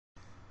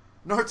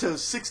Naruto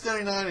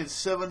 699 and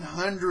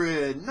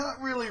 700.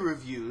 Not really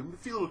reviewed. A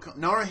few little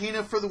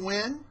Narahina for the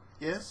win.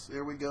 Yes,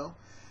 there we go.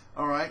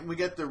 All right, and we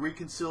got the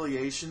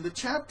reconciliation. The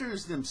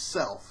chapters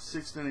themselves,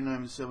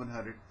 699 and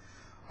 700,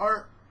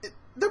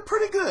 they're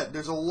pretty good.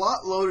 There's a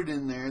lot loaded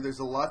in there. There's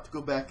a lot to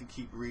go back and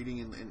keep reading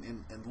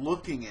and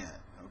looking at.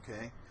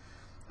 Okay.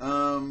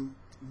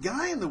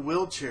 Guy in the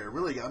wheelchair,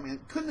 really. I mean,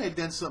 couldn't they have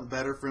done something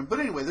better for him? But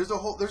anyway, there's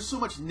so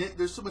much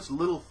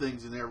little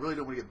things in there. I really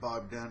don't want to get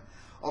bogged down.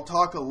 I'll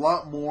talk a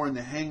lot more in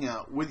the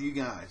hangout with you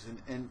guys,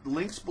 and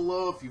links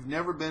below if you've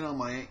never been on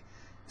my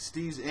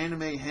Steve's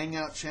Anime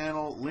Hangout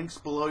channel. Links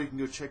below, you can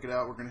go check it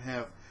out. We're going to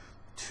have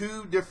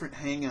 2 different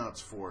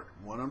hangouts for it.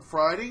 One on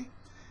Friday,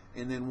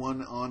 and then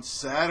one on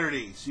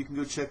Saturday. So you can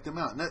go check them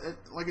out. And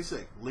like I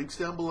say, links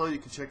down below. You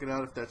can check it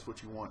out if that's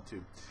what you want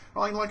to.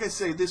 Like I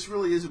say, this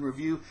really is a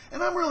review,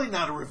 and I'm really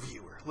not a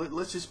reviewer.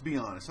 Let's just be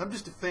honest. I'm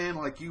just a fan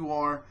like you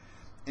are,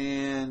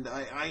 and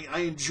I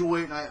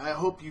enjoy it. And I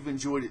hope you've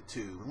enjoyed it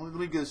too. Let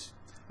me just,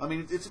 I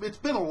mean, it's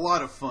been a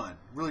lot of fun.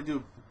 Really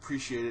do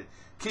appreciate it.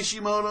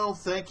 Kishimoto,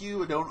 thank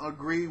you. I don't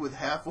agree with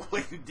half of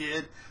what you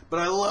did, but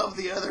I love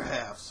the other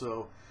half.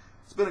 So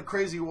it's been a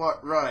crazy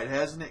ride,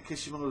 hasn't it?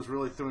 Kishimoto's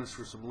really thrown us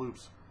for some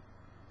loops.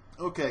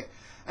 Okay,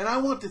 and I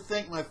want to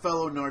thank my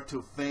fellow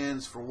Naruto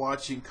fans for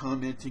watching,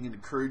 commenting, and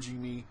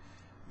encouraging me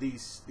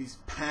these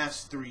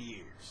past 3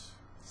 years.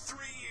 3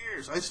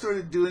 years! I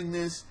started doing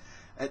this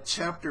at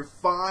chapter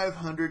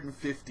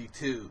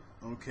 552,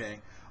 okay?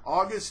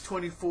 August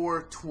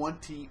 24,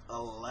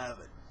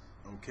 2011,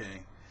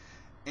 okay?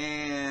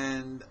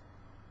 And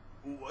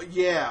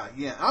yeah,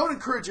 I would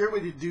encourage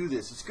everybody to do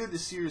this. It's good to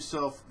see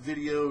yourself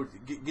video,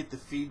 get the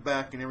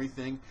feedback and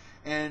everything.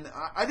 And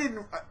I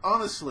didn't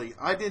honestly,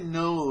 I didn't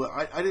know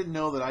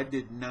that I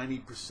did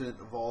 90%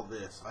 of all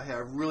this. I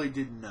really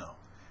didn't know.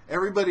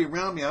 Everybody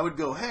around me, I would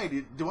go,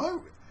 hey, do I?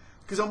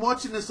 Because I'm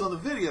watching this on the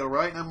video,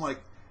 right? And I'm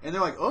like, and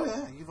they're like, oh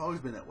yeah, you've always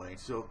been that way.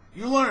 So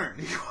you learn.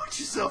 You watch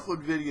yourself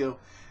on video,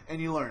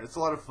 and you learn. It's a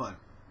lot of fun.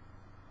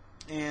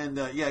 And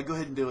yeah, go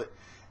ahead and do it.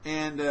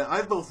 And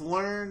I've both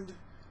learned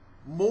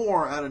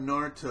more out of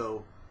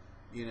Naruto,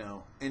 you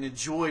know, and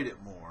enjoyed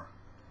it more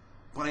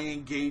by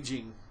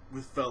engaging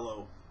with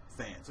fellow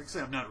fans. Like I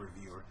say, I'm not a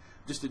reviewer,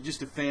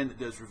 just a fan that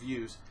does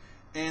reviews,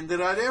 and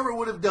that I'd ever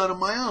would have done on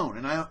my own.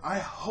 And I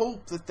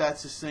hope that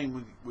that's the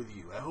same with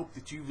you. I hope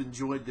that you've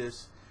enjoyed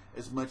this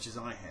as much as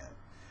I have.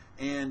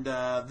 And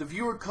the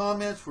viewer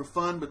comments were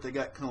fun, but they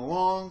got kind of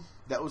long.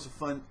 That was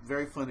a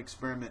very fun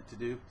experiment to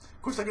do.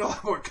 Of course, I got a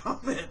lot more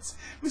comments.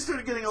 We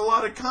started getting a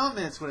lot of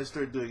comments when I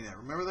started doing that.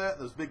 Remember that?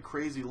 Those big,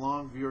 crazy,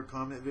 long viewer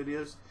comment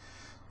videos?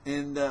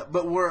 And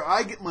but where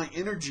I get my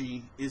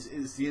energy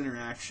is the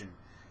interaction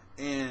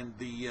and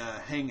the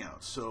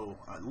hangouts. So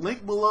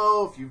link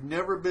below if you've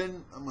never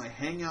been on my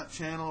hangout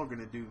channel. We're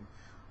going to do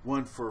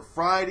one for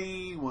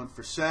Friday, one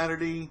for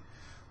Saturday.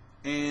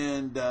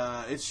 And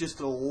it's just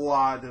a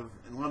lot of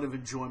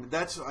enjoyment.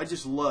 I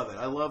just love it.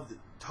 I love the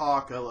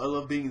talk. I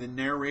love being the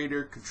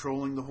narrator,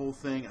 controlling the whole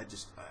thing.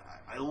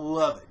 I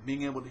love it,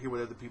 being able to hear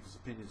what other people's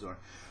opinions are.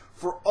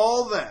 For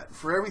all that,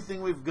 for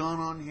everything we've gone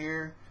on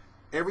here,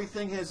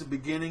 everything has a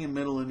beginning, a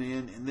middle, and an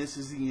end, and this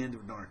is the end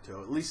of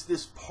Naruto. At least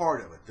this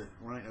part of it,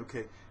 right?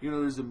 Okay, you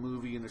know, there's a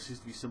movie, and there seems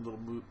to be some little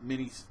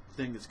mini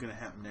thing that's going to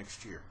happen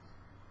next year.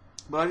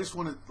 But I just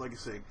want to, like I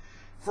say,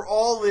 for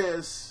all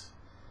this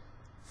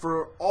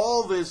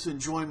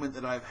enjoyment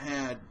that I've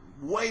had,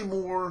 way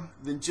more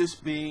than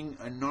just being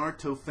a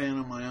Naruto fan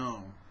of my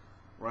own,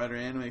 right, or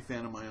anime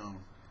fan of my own,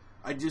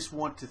 I just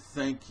want to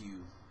thank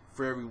you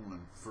for everyone,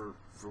 for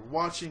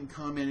watching,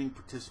 commenting,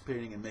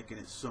 participating, and making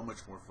it so much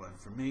more fun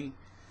for me.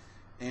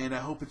 And I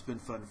hope it's been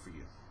fun for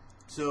you.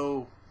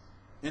 So,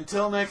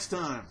 until next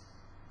time,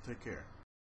 take care.